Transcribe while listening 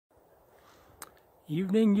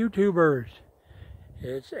Evening YouTubers.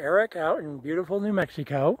 It's Eric out in beautiful New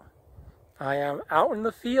Mexico. I am out in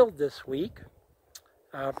the field this week,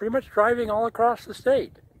 pretty much driving all across the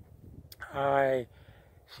state. I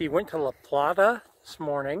went to La Plata this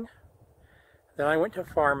morning, then I went to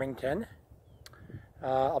Farmington.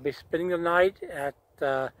 I'll be spending the night at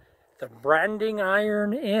the Branding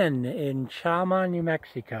Iron Inn in Chama, New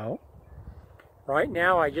Mexico. Right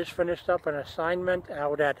now I just finished up an assignment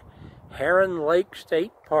out at Heron Lake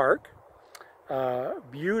State Park.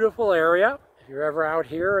 Beautiful area. If you're ever out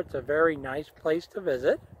here, it's a very nice place to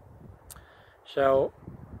visit. So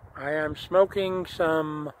I am smoking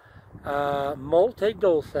some Molte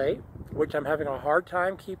Dulce, which I'm having a hard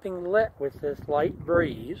time keeping lit with this light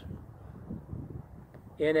breeze.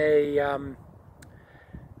 In a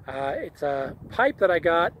it's a pipe that I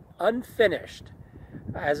got unfinished,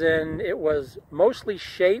 as in it was mostly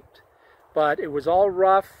shaped, but it was all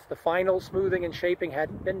rough. The final smoothing and shaping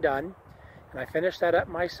hadn't been done, and I finished that up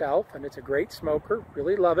myself, and it's a great smoker.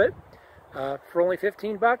 Really love it. For only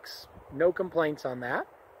 15 bucks, no complaints on that.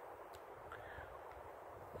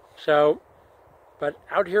 So, but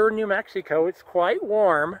out here in New Mexico, it's quite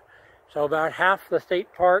warm, so about half the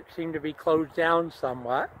state park seemed to be closed down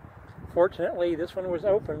somewhat. Fortunately, this one was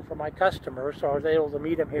open for my customers, so I was able to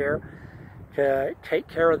meet them here to take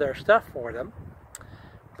care of their stuff for them.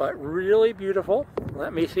 But really beautiful.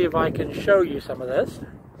 Let me see if I can show you some of this.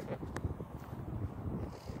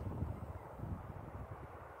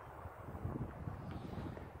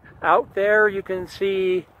 Out there you can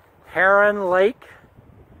see Heron Lake.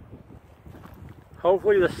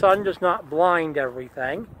 Hopefully the sun does not blind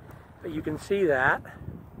everything, but you can see that.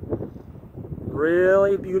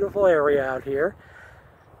 Really beautiful area out here.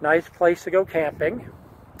 Nice place to go camping.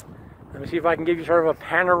 Let me see if I can give you sort of a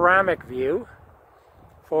panoramic view.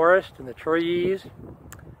 Forest and the trees.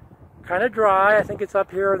 Kind of dry. I think it's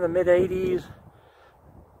up here in the mid 80s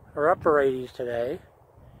or upper 80s today.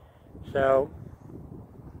 So,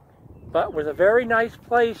 but was a very nice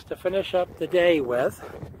place to finish up the day with.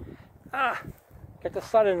 Get the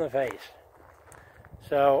sun in the face.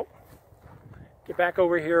 So, get back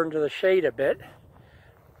over here into the shade a bit.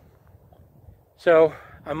 So,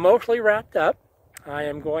 I'm mostly wrapped up. I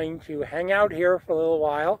am going to hang out here for a little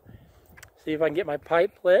while, see if I can get my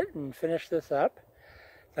pipe lit and finish this up,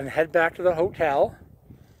 then head back to the hotel.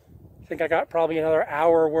 I think I got probably another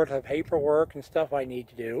hour worth of paperwork and stuff I need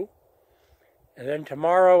to do. And then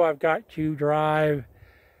tomorrow I've got to drive,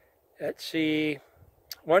 let's see,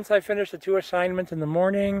 once I finish the 2 assignments in the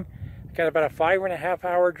morning, I got about a 5.5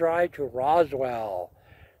 hour drive to Roswell,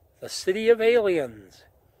 the city of aliens.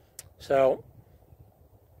 So,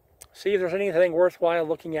 see if there's anything worthwhile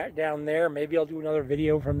looking at down there. Maybe I'll do another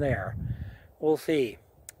video from there. We'll see.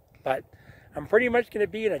 But I'm pretty much going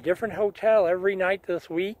to be in a different hotel every night this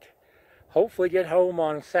week. Hopefully get home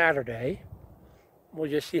on Saturday. We'll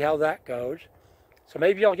just see how that goes. So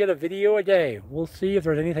maybe I'll get a video a day. We'll see if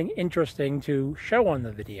there's anything interesting to show on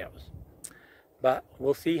the videos. But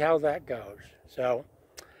we'll see how that goes. So,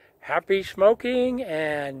 happy smoking,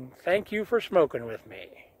 and thank you for smoking with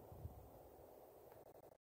me.